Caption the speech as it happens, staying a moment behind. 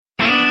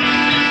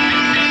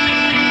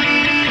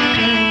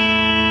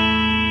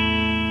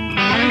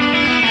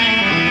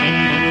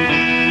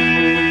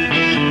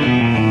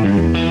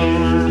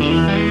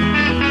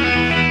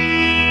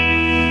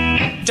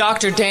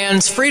Dr.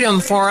 Dan's Freedom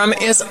Forum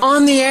is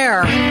on the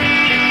air.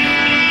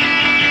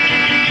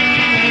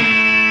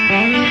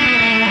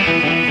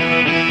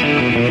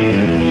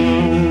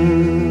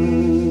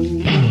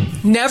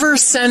 Never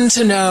send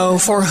to know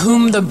for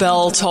whom the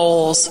bell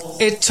tolls.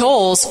 It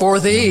tolls for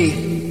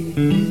thee.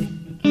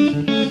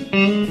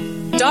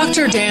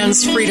 Dr.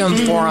 Dan's Freedom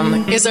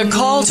Forum is a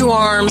call to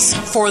arms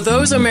for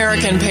those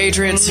American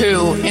patriots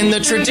who, in the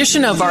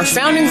tradition of our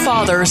founding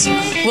fathers,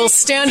 will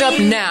stand up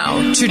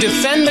now to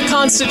defend the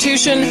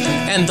Constitution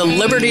and the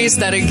liberties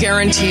that it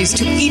guarantees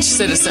to each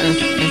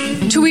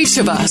citizen, to each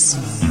of us.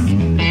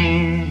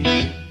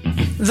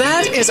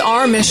 That is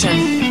our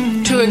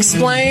mission, to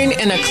explain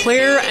in a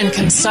clear and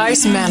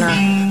concise manner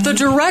the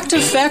direct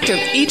effect of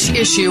each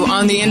issue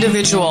on the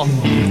individual,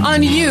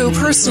 on you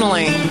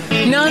personally,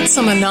 not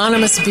some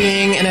anonymous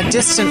being in a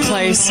distant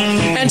place,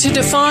 and to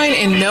define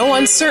in no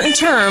uncertain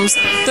terms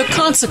the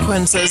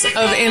consequences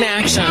of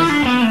inaction.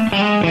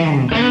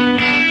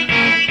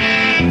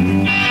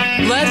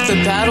 Let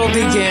the battle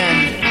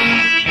begin.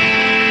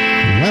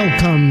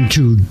 Welcome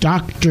to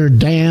Dr.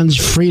 Dan's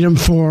Freedom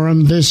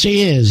Forum. This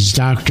is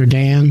Dr.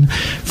 Dan.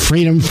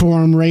 Freedom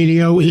Forum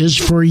Radio is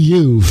for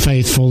you,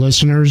 faithful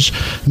listeners,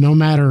 no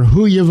matter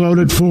who you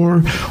voted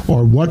for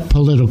or what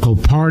political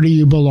party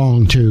you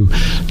belong to.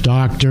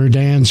 Dr.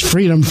 Dan's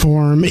Freedom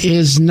Forum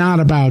is not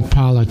about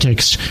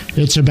politics.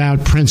 It's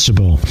about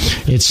principle.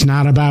 It's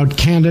not about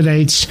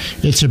candidates.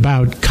 It's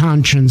about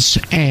conscience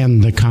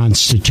and the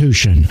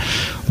Constitution.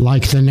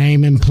 Like the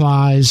name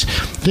implies,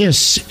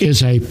 this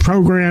is a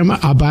program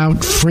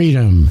about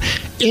freedom,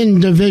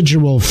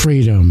 individual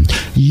freedom,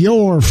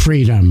 your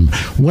freedom,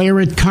 where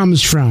it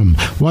comes from,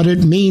 what it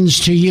means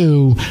to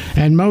you,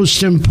 and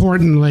most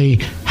importantly,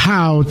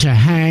 how to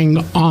hang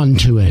on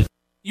to it.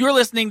 You're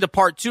listening to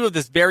part 2 of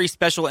this very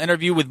special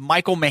interview with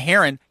Michael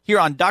Maharan here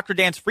on Dr.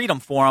 Dan's Freedom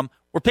Forum.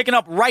 We're picking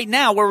up right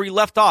now where we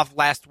left off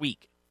last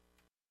week.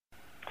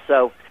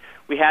 So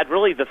we had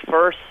really the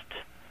first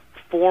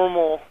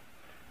formal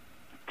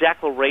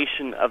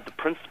declaration of the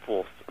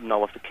principles of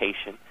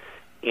nullification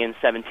in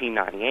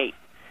 1798,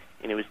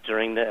 and it was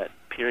during the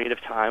period of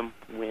time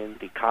when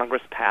the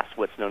Congress passed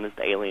what's known as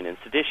the Alien and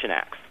Sedition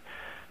Acts.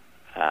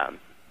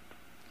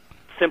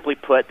 Simply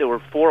put, there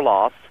were 4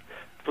 laws.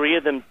 3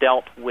 of them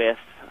dealt with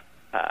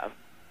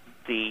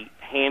the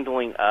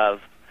handling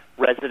of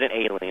resident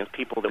aliens,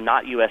 people that were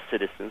not U.S.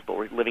 citizens but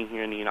were living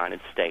here in the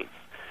United States.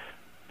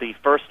 The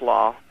first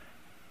law,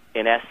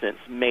 in essence,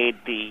 made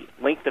the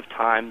length of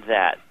time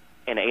that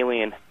an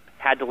alien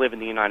had to live in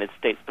the United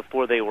States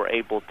before they were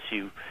able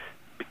to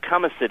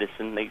become a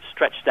citizen. They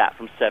stretched that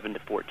from 7 to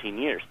 14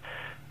 years.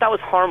 That was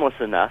harmless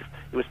enough.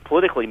 It was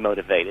politically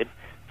motivated.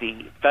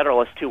 The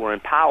Federalists who were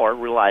in power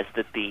realized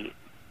that the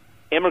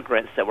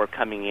immigrants that were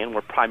coming in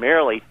were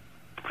primarily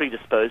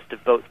predisposed to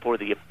vote for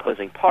the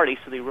opposing party,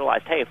 so they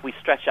realized, hey, if we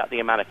stretch out the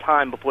amount of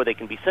time before they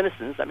can be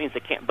citizens, that means they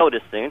can't vote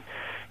as soon,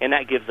 and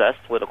that gives us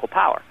political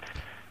power.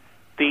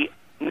 The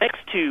next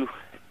 2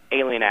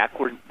 Alien Act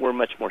were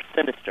much more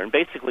sinister, and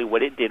basically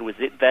what it did was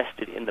it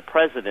vested in the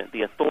president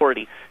the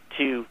authority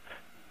to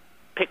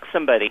pick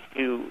somebody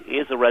who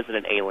is a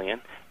resident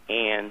alien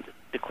and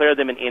declare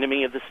them an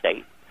enemy of the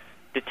state,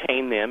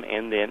 detain them,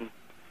 and then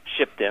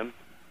ship them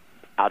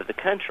out of the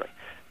country.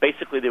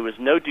 Basically, there was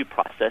no due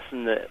process,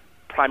 and the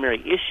primary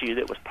issue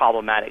that was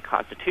problematic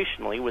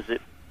constitutionally was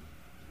it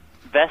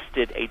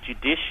vested a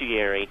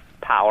judiciary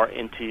power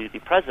into the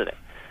president.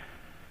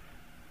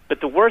 But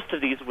the worst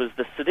of these was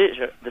the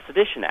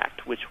Sedition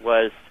Act, which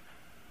was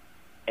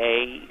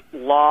a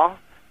law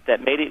that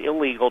made it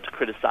illegal to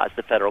criticize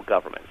the federal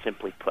government,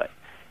 simply put.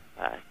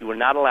 You were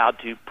not allowed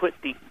to put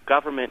the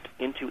government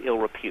into ill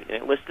repute.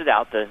 And it listed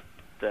out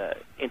the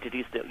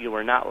entities that you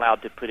were not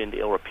allowed to put into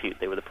ill repute.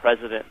 They were the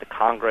president, the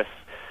Congress,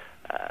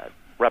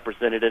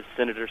 representatives,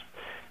 senators,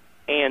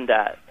 and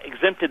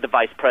exempted the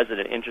vice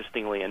president,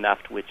 interestingly enough,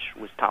 which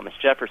was Thomas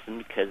Jefferson,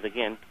 because,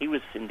 again, he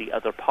was in the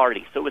other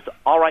party. So it was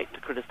all right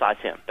to criticize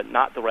him, but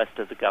not the rest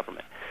of the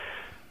government.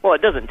 Well,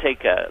 it doesn't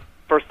take a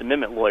First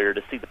Amendment lawyer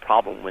to see the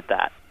problem with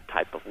that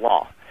type of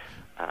law.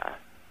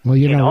 Well,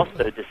 you and know,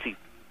 also to see...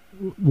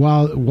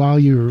 While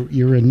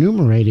you're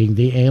enumerating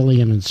the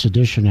Alien and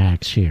Sedition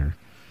Acts here,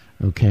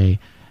 okay,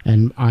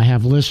 and I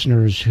have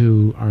listeners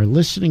who are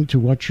listening to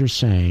what you're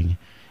saying,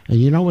 and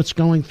you know what's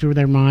going through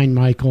their mind,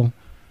 Michael?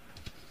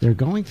 They're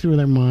going through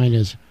their mind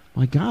is,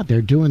 my God,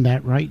 they're doing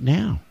that right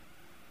now.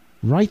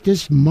 Right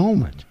this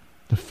moment,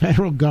 the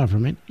federal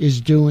government is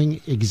doing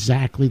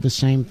exactly the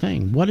same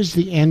thing. What is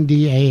the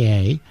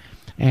NDAA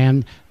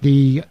and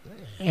the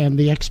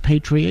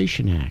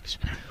Expatriation Acts?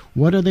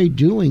 What are they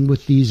doing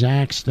with these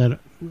acts that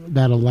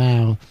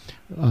allow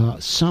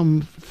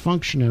some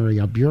functionary,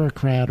 a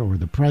bureaucrat, or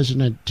the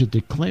president to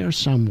declare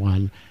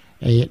someone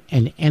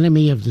an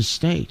enemy of the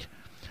state?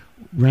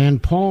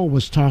 Rand Paul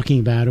was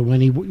talking about it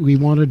when we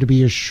wanted to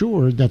be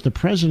assured that the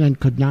president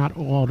could not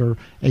order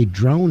a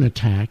drone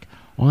attack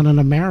on an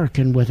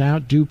American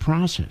without due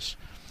process.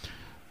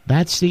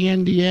 That's the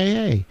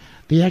NDAA,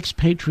 the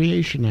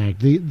Expatriation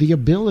Act, the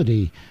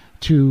ability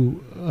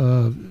to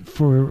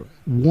for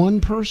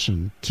one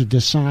person to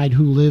decide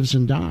who lives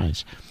and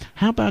dies.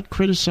 How about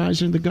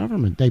criticizing the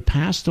government? They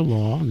passed a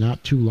law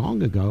not too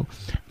long ago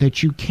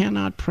that you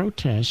cannot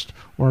protest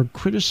or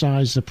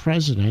criticize the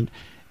president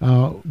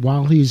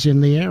while he's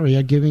in the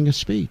area giving a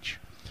speech.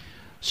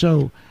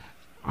 So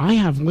I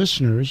have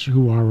listeners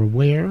who are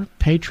aware,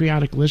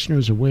 patriotic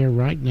listeners aware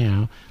right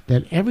now,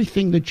 that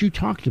everything that you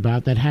talked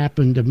about that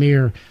happened a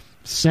mere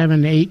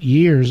 7-8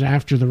 years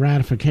after the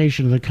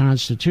ratification of the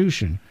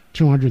Constitution,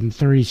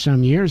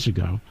 230-some years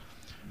ago,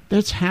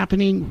 that's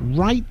happening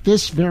right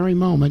this very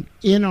moment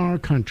in our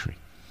country.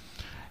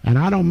 And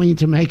I don't mean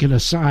to make it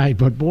aside,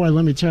 but boy,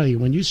 let me tell you,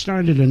 when you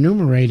started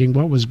enumerating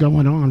what was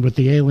going on with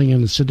the Alien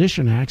and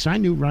Sedition Acts, I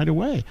knew right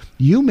away.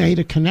 You made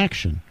a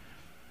connection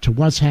to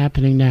what's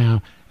happening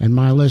now, and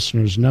my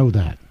listeners know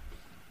that.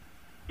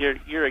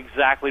 You're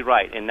exactly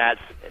right, and that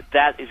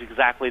is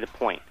exactly the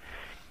point.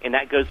 And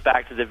that goes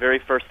back to the very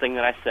first thing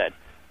that I said.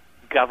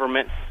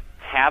 Governments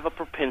have a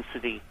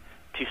propensity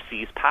to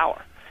seize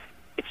power.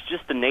 It's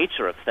just the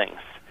nature of things.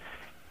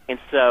 And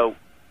so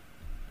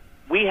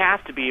we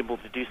have to be able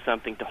to do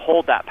something to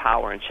hold that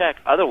power in check.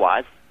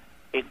 Otherwise,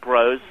 it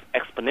grows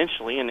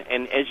exponentially.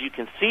 And as you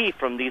can see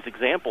from these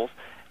examples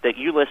that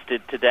you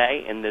listed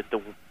today and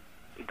the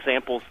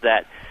examples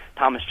that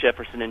Thomas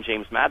Jefferson and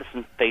James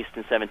Madison faced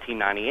in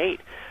 1798,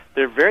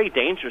 they're very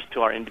dangerous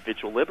to our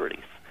individual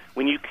liberties.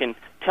 When you can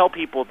tell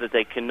people that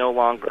they can no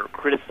longer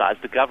criticize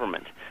the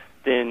government,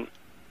 then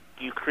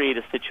you create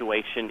a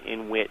situation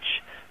in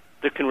which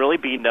there can really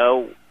be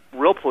no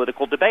real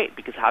political debate,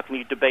 because how can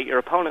you debate your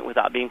opponent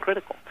without being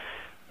critical?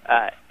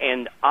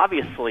 And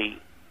obviously,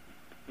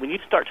 when you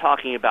start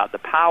talking about the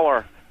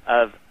power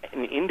of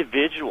an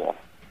individual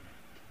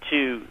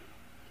to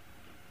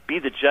be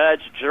the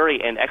judge,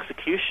 jury, and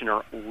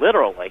executioner,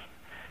 literally,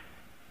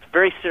 it's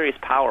very serious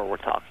power we're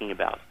talking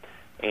about.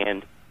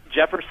 And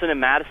Jefferson and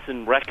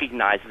Madison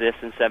recognized this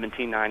in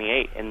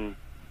 1798, and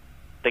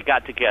they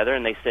got together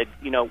and they said,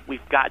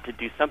 we've got to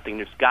do something.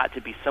 There's got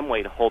to be some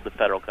way to hold the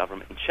federal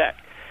government in check.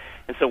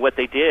 And so what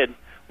they did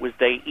was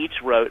they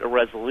each wrote a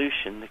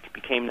resolution that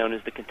became known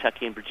as the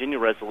Kentucky and Virginia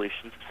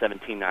Resolutions of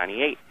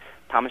 1798.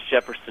 Thomas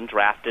Jefferson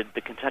drafted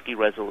the Kentucky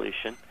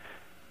Resolution.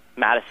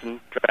 Madison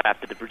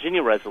drafted the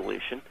Virginia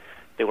Resolution.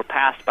 They were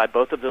passed by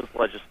both of those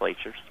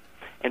legislatures.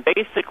 And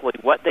basically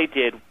what they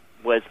did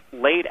was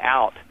laid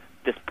out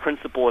this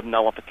principle of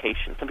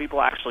nullification. Some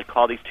people actually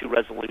call these two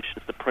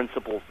resolutions the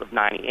principles of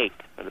 98,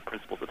 or the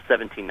principles of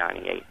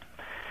 1798.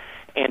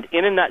 And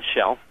in a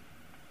nutshell,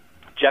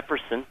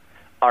 Jefferson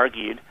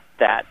argued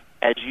that,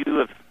 as you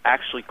have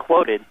actually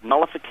quoted,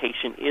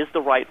 nullification is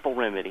the rightful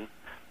remedy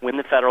when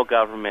the federal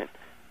government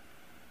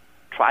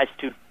tries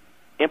to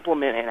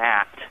implement an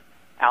act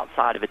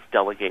outside of its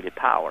delegated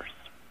powers.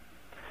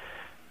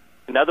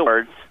 In other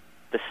words,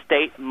 the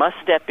state must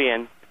step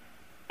in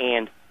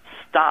and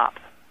stop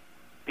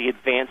the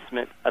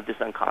advancement of this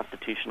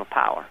unconstitutional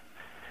power.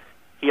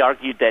 He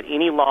argued that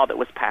any law that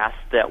was passed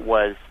that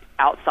was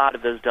outside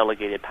of those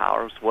delegated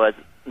powers was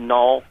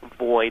null,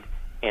 void,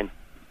 and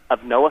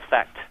of no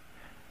effect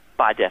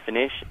by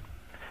definition.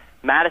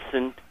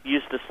 Madison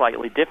used a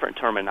slightly different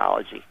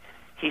terminology.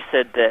 He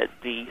said that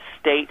the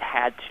state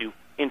had to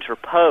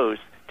interpose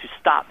to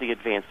stop the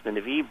advancement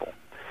of evil.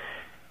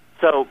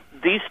 So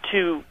these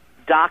two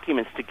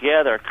documents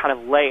together kind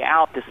of lay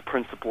out this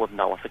principle of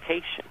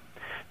nullification.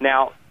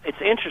 Now,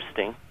 it's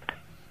interesting,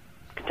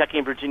 Kentucky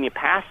and Virginia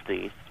passed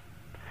these.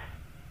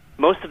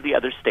 Most of the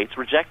other states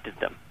rejected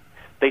them.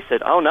 They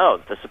said, oh no,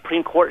 the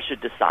Supreme Court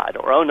should decide,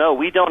 or oh no,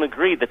 we don't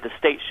agree that the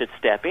state should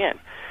step in.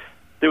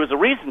 There was a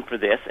reason for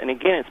this, and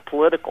again, it's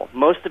political.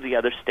 Most of the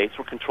other states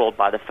were controlled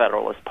by the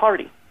Federalist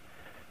Party.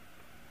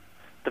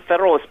 The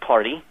Federalist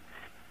Party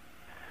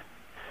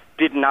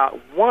did not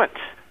want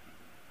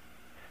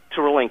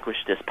to relinquish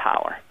this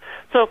power.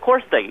 So, of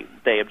course,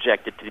 they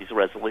objected to these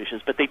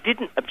resolutions, but they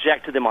didn't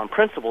object to them on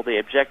principle. They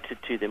objected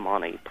to them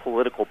on a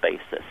political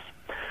basis.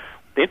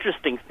 The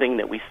interesting thing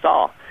that we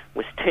saw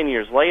was 10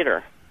 years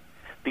later,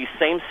 these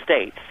same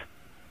states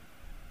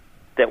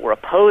that were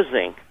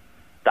opposing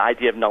the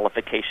idea of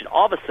nullification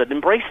all of a sudden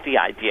embraced the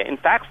idea. In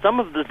fact, some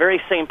of the very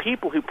same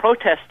people who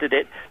protested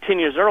it 10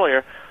 years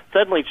earlier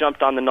suddenly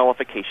jumped on the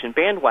nullification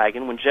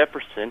bandwagon when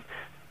Jefferson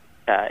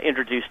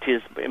introduced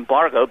his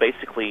embargo,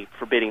 basically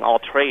forbidding all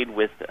trade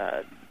with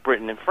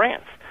Britain and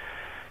France.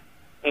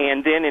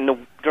 And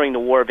then during the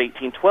War of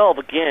 1812,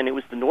 again, it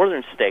was the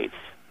northern states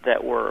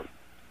that were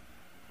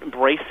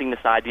embracing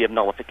this idea of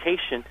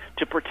nullification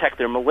to protect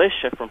their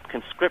militia from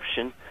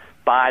conscription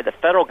by the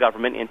federal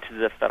government into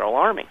the federal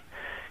army.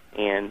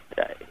 And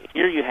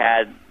here you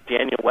had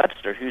Daniel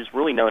Webster, who's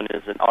really known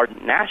as an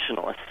ardent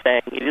nationalist,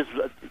 saying it is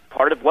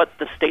part of what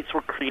the states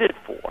were created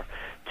for,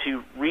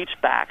 to reach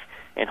back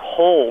and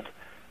hold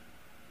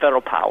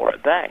federal power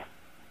at bay.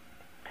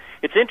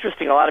 It's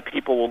interesting, a lot of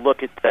people will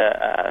look at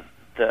the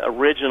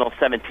original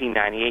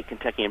 1798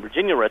 Kentucky and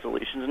Virginia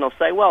resolutions, and they'll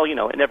say, well,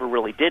 it never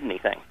really did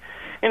anything.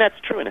 And that's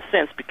true in a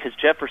sense, because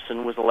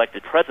Jefferson was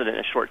elected president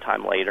a short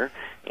time later,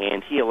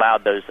 and he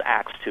allowed those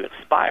acts to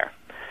expire.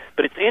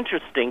 But it's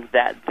interesting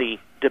that the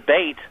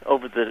debate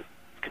over the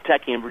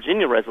Kentucky and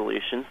Virginia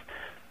resolutions,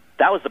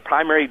 that was the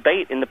primary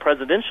debate in the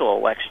presidential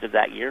election of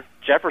that year.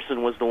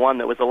 Jefferson was the one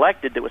that was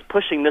elected that was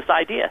pushing this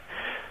idea.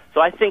 So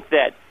I think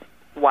that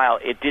while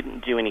it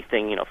didn't do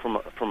anything,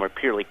 from a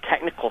purely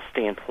technical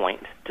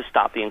standpoint to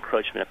stop the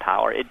encroachment of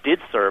power, it did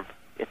serve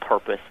a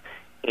purpose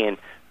in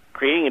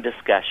creating a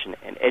discussion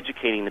and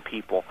educating the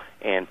people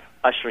and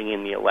ushering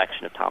in the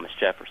election of Thomas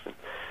Jefferson.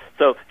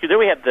 So there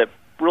we have the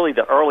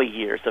early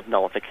years of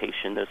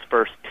nullification, those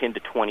first 10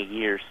 to 20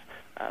 years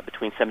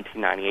between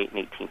 1798 and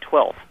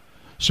 1812.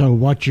 So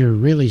what you're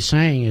really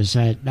saying is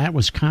that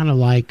was kind of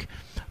like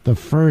the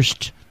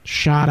first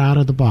shot out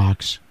of the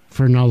box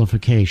for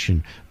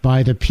nullification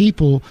by the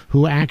people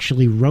who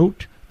actually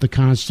wrote the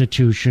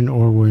Constitution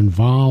or were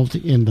involved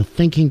in the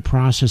thinking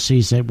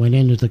processes that went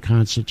into the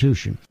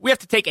Constitution. We have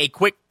to take a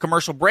quick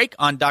commercial break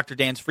on Dr.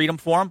 Dan's Freedom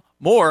Forum.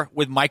 More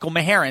with Michael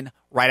Maharan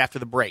right after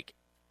the break.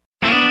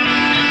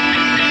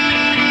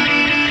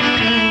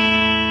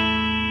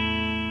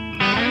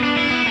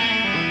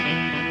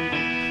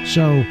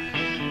 So,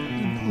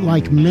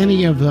 like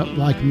many of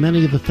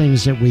the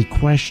things that we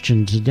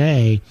question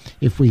today,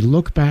 if we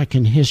look back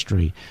in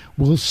history,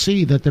 we'll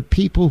see that the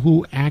people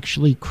who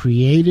actually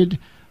created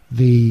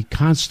the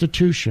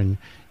Constitution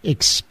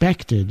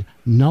expected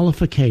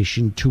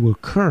nullification to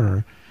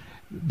occur.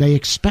 They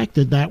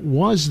expected that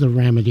was the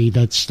remedy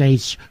that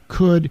states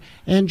could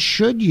and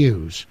should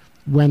use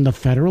when the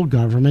federal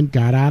government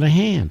got out of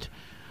hand.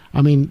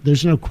 I mean,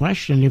 there's no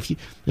question.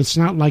 It's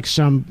not like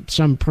some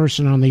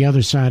person on the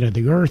other side of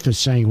the earth is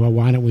saying, well,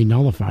 why don't we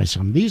nullify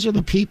some? These are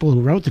the people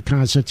who wrote the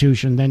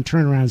Constitution, then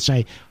turn around and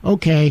say,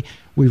 okay,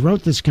 we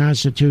wrote this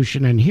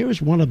Constitution, and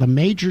here's one of the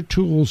major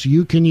tools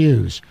you can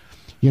use.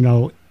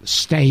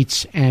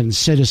 States and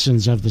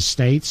citizens of the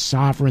states,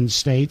 sovereign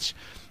states.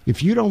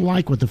 If you don't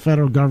like what the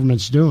federal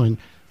government's doing,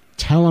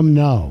 tell them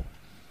no.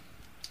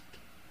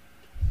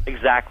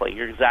 Exactly.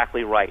 You're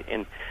exactly right.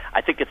 And I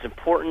think it's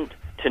important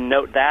to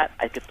note that.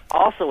 I think it's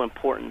also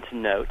important to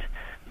note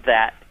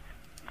that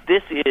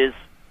this is,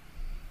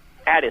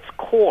 at its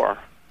core,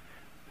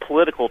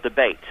 political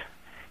debate.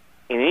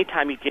 And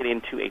anytime you get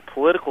into a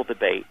political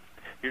debate,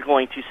 you're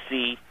going to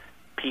see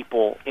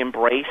people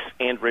embrace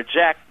and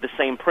reject the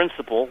same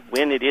principle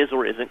when it is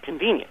or isn't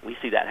convenient. We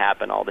see that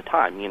happen all the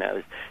time.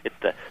 It's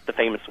the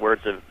famous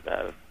words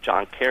of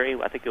John Kerry,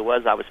 I think it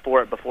was, I was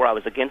for it before I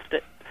was against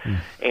it.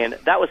 And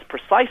that was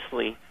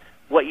precisely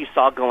what you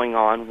saw going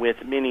on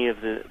with many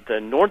of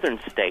the northern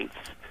states,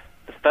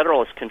 the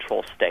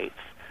federalist-controlled states,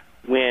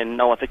 when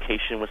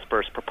nullification was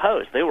first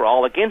proposed. They were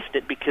all against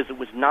it because it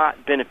was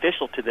not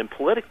beneficial to them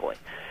politically.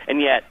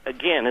 And yet,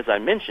 again, as I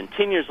mentioned,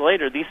 10 years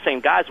later, these same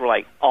guys were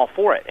like all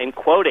for it and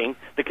quoting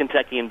the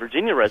Kentucky and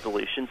Virginia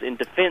resolutions in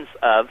defense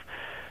of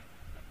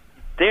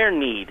their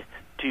need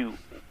to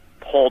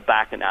hold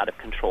back an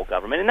out-of-control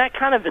government. And that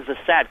kind of is a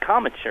sad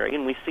commentary,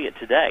 and we see it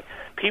today.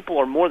 People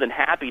are more than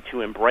happy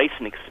to embrace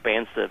an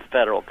expansive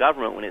federal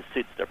government when it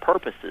suits their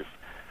purposes,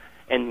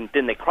 and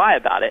then they cry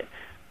about it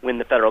when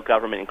the federal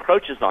government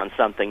encroaches on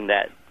something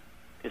that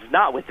is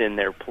not within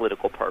their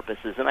political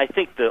purposes. And I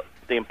think the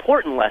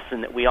important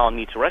lesson that we all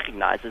need to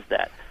recognize is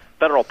that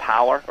federal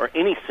power, or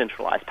any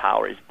centralized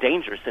power, is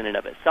dangerous in and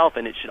of itself,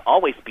 and it should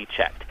always be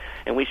checked.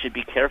 And we should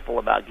be careful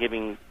about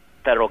giving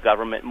federal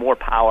government more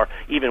power,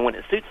 even when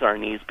it suits our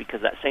needs,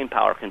 because that same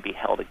power can be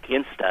held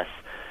against us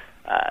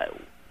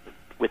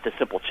with the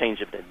simple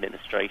change of the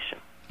administration.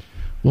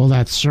 Well,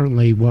 that's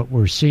certainly what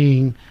we're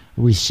seeing.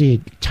 We see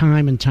it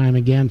time and time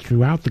again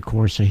throughout the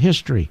course of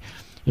history,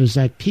 is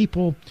that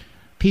people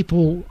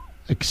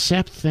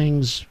accept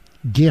things,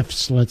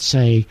 gifts, let's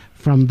say,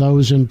 from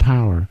those in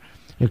power,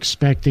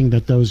 expecting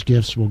that those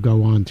gifts will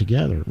go on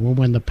together. Well,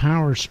 when the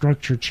power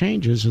structure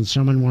changes and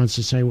someone wants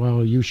to say,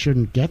 well, you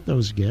shouldn't get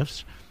those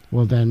gifts,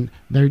 well, then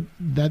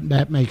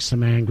that makes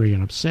them angry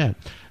and upset.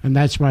 And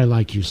that's why,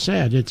 like you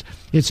said,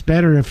 it's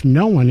better if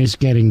no one is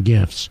getting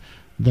gifts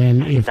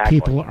than if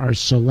people are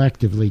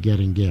selectively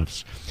getting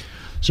gifts.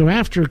 So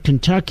after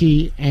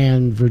Kentucky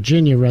and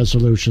Virginia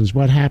resolutions,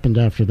 what happened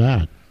after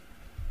that?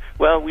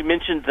 Well, we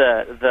mentioned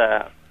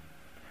the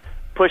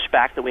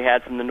pushback that we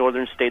had from the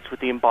northern states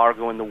with the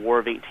embargo and the War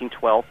of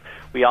 1812.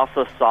 We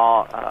also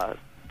saw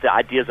the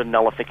ideas of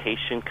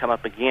nullification come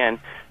up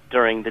again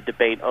during the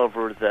debate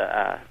over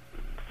the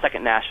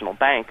Second National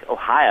Bank.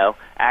 Ohio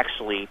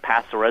actually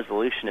passed a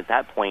resolution at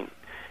that point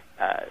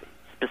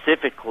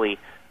specifically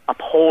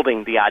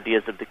upholding the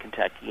ideas of the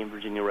Kentucky and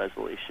Virginia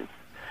resolutions.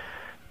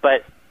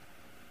 But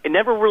it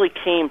never really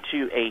came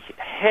to a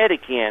head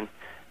again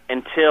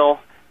until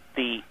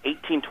the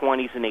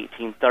 1820s and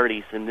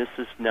 1830s, and this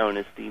is known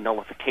as the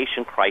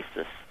nullification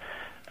crisis.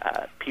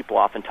 People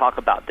often talk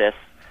about this,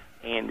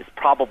 and it's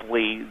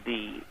probably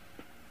the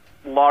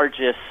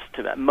largest,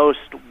 most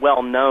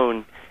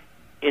well-known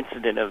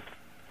incident of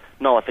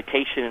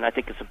nullification, and I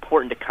think it's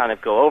important to kind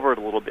of go over it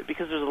a little bit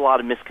because there's a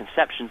lot of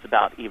misconceptions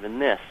about even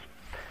this.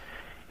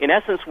 In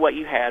essence, what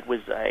you had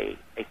was a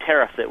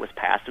tariff that was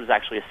passed. It was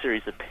actually a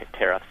series of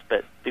tariffs,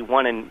 but the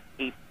one in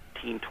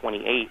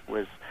 1828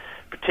 was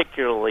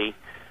particularly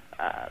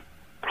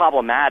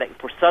problematic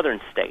for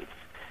southern states.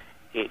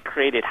 it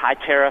created high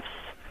tariffs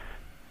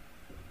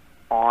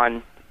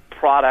on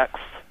products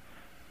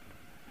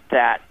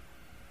that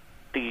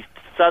the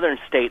southern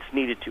states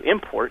needed to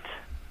import,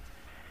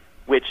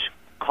 which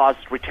caused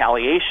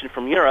retaliation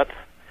from Europe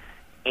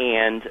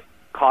and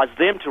caused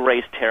them to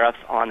raise tariffs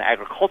on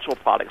agricultural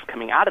products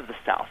coming out of the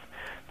South.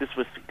 This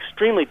was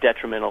extremely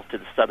detrimental to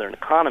the southern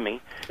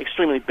economy,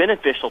 extremely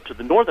beneficial to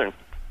the northern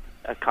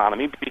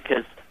economy,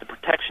 because the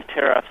protection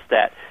tariffs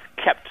that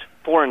kept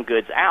foreign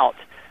goods out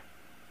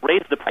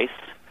raised the price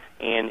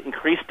and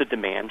increased the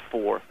demand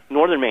for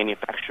northern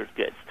manufactured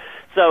goods.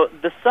 So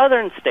the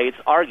southern states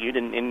argued,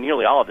 and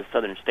nearly all of the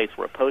southern states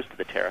were opposed to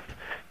the tariff,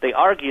 they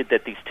argued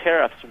that these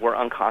tariffs were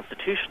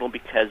unconstitutional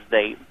because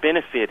they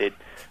benefited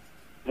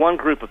one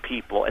group of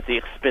people at the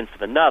expense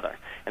of another.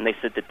 And they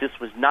said that this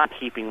was not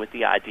keeping with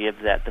the idea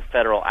that the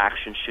federal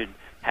action should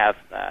have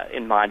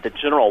in mind the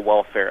general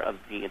welfare of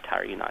the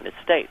entire United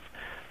States.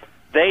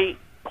 They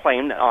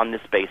claimed on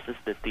this basis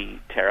that the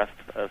tariff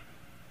of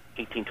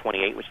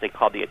 1828, which they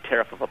called the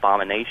Tariff of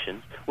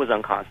Abominations, was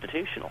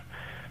unconstitutional.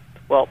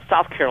 Well,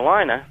 South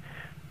Carolina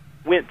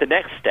went the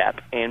next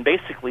step and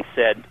basically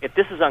said, if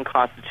this is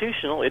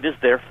unconstitutional, it is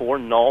therefore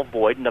null,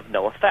 void, and of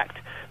no effect.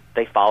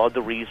 They followed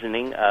the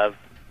reasoning of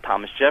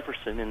Thomas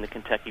Jefferson in the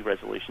Kentucky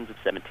Resolutions of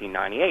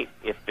 1798.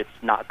 If it's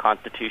not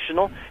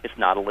constitutional, it's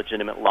not a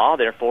legitimate law,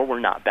 therefore we're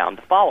not bound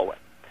to follow it.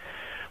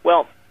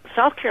 Well,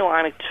 South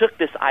Carolina took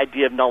this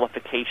idea of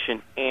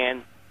nullification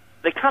and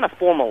they kind of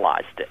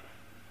formalized it.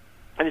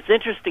 And it's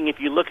interesting if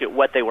you look at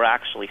what they were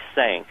actually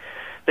saying.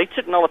 They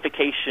took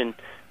nullification,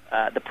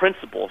 the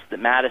principles that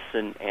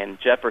Madison and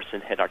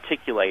Jefferson had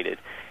articulated,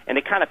 and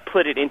they kind of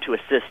put it into a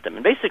system.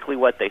 And basically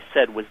what they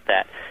said was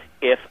that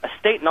if a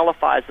state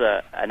nullifies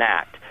an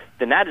act,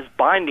 then that is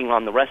binding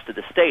on the rest of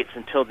the states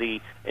until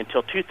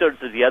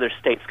two-thirds of the other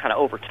states kind of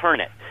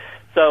overturn it.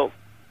 So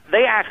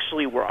they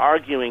actually were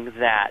arguing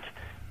that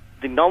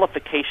the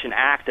nullification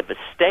act of a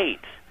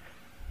state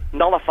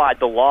nullified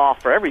the law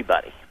for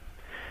everybody.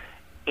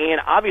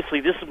 And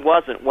obviously this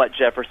wasn't what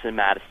Jefferson and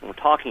Madison were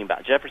talking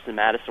about. Jefferson and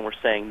Madison were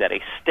saying that a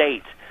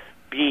state,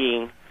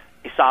 being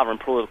a sovereign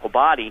political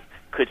body,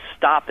 could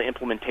stop the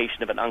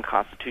implementation of an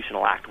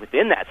unconstitutional act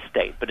within that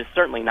state, but it's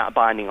certainly not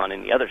binding on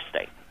any other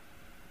state.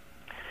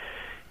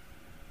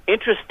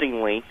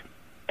 Interestingly,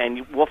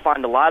 and we'll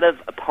find a lot of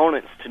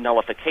opponents to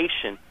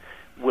nullification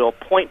will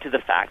point to the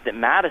fact that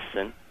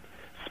Madison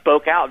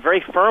spoke out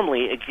very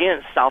firmly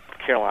against South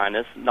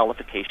Carolina's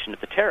nullification of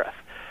the tariff.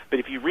 But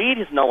if you read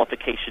his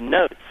nullification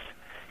notes,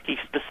 he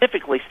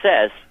specifically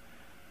says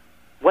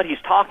what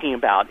he's talking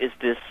about is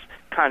this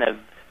kind of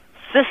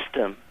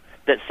system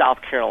that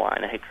South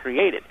Carolina had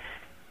created.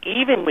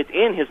 Even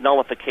within his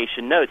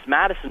nullification notes,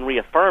 Madison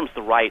reaffirms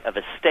the right of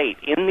a state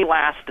in the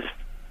last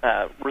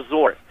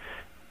resort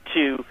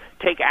to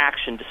take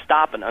action to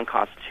stop an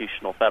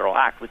unconstitutional federal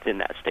act within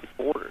that state's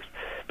borders.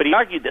 But he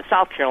argued that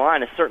South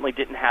Carolina certainly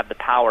didn't have the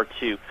power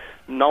to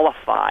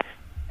nullify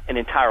an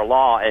entire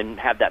law and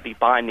have that be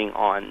binding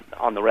on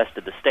the rest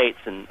of the states,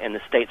 and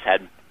the states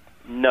had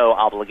no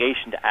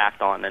obligation to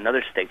act on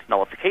another state's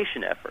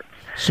nullification efforts.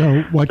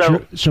 So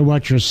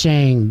what you're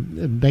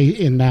saying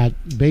in that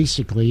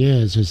basically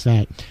is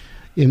that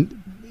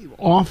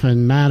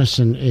often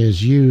Madison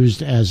is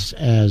used as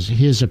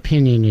his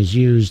opinion is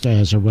used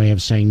as a way of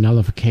saying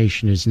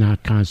nullification is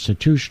not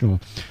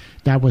constitutional.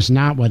 That was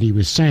not what he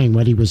was saying.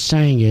 What he was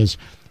saying is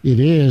it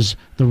is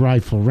the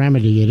rightful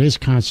remedy. It is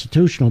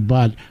constitutional,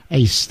 but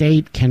a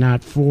state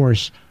cannot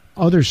force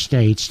other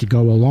states to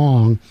go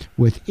along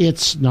with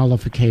its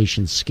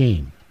nullification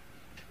scheme.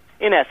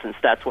 In essence,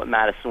 that's what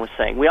Madison was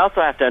saying. We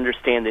also have to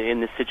understand that in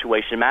this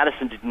situation,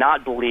 Madison did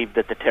not believe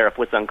that the tariff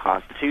was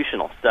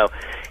unconstitutional. So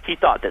he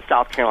thought that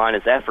South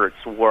Carolina's efforts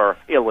were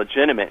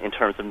illegitimate in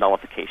terms of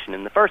nullification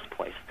in the first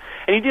place.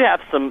 And you do have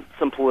some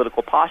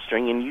political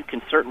posturing, and you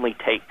can certainly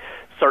take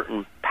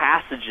certain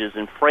passages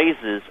and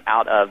phrases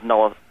out of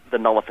the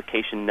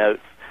nullification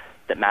notes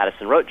that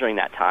Madison wrote during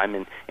that time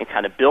and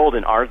kind of build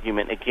an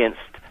argument against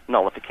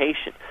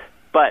nullification.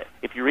 But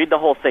if you read the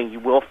whole thing, you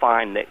will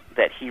find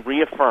that he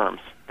reaffirms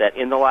that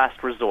in the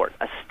last resort,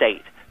 a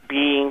state,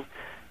 being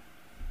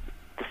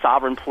the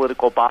sovereign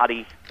political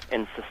body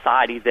and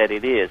society that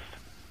it is,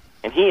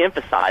 and he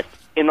emphasized,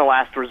 in the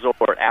last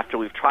resort, after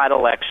we've tried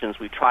elections,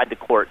 we've tried the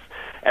courts,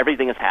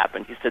 everything has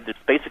happened, he said there's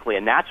basically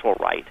a natural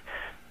right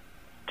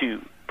to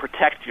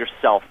protect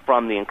yourself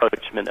from the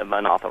encroachment of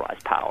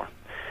unauthorized power.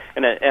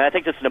 And I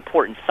think that's an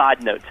important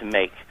side note to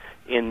make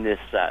in this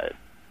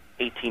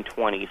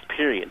 1820s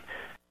period.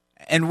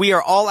 And we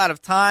are all out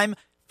of time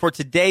for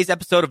today's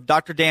episode of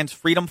Dr. Dan's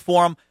Freedom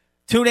Forum.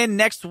 Tune in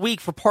next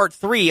week for part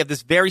 3 of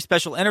this very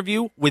special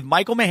interview with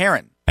Michael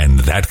Maharan. And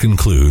that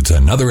concludes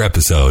another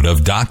episode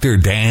of Dr.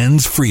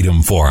 Dan's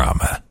Freedom Forum.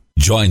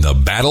 Join the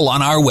battle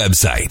on our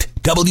website,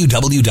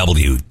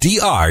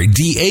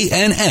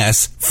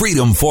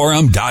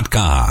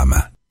 www.drdansfreedomforum.com.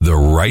 The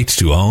right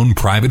to own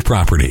private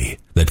property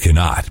that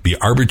cannot be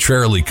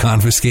arbitrarily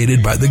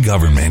confiscated by the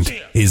government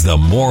is the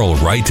moral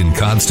right and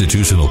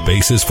constitutional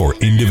basis for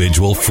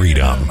individual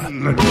freedom.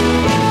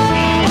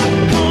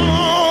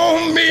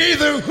 Call me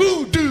the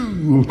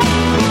Let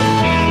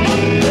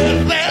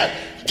that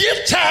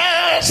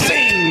guitar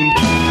sing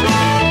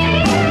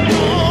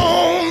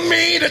on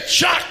me the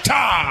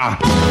Choctaw,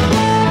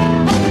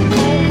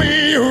 on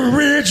me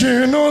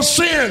original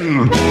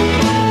sin,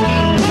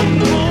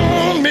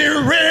 on me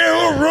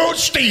railroad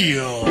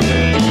steel,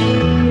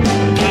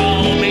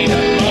 call me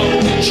the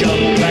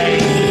Mojo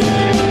Man,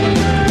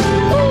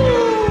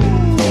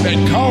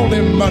 and call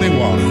them muddy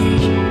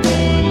waters.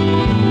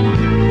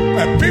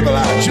 And people,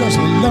 I just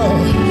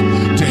love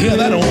to hear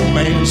that old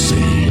man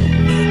sing.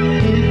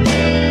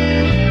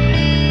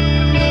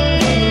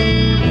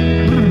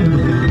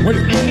 Wait.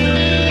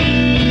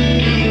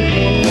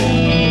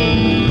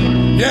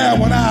 Yeah,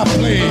 when I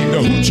play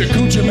the Hoochie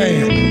Coochie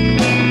Man,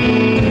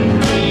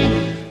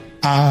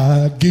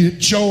 I get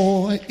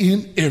joy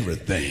in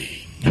everything.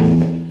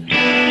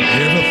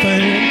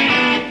 Everything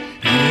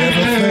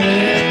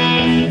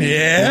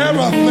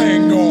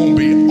gonna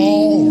be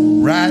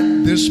all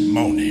right this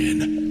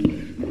morning.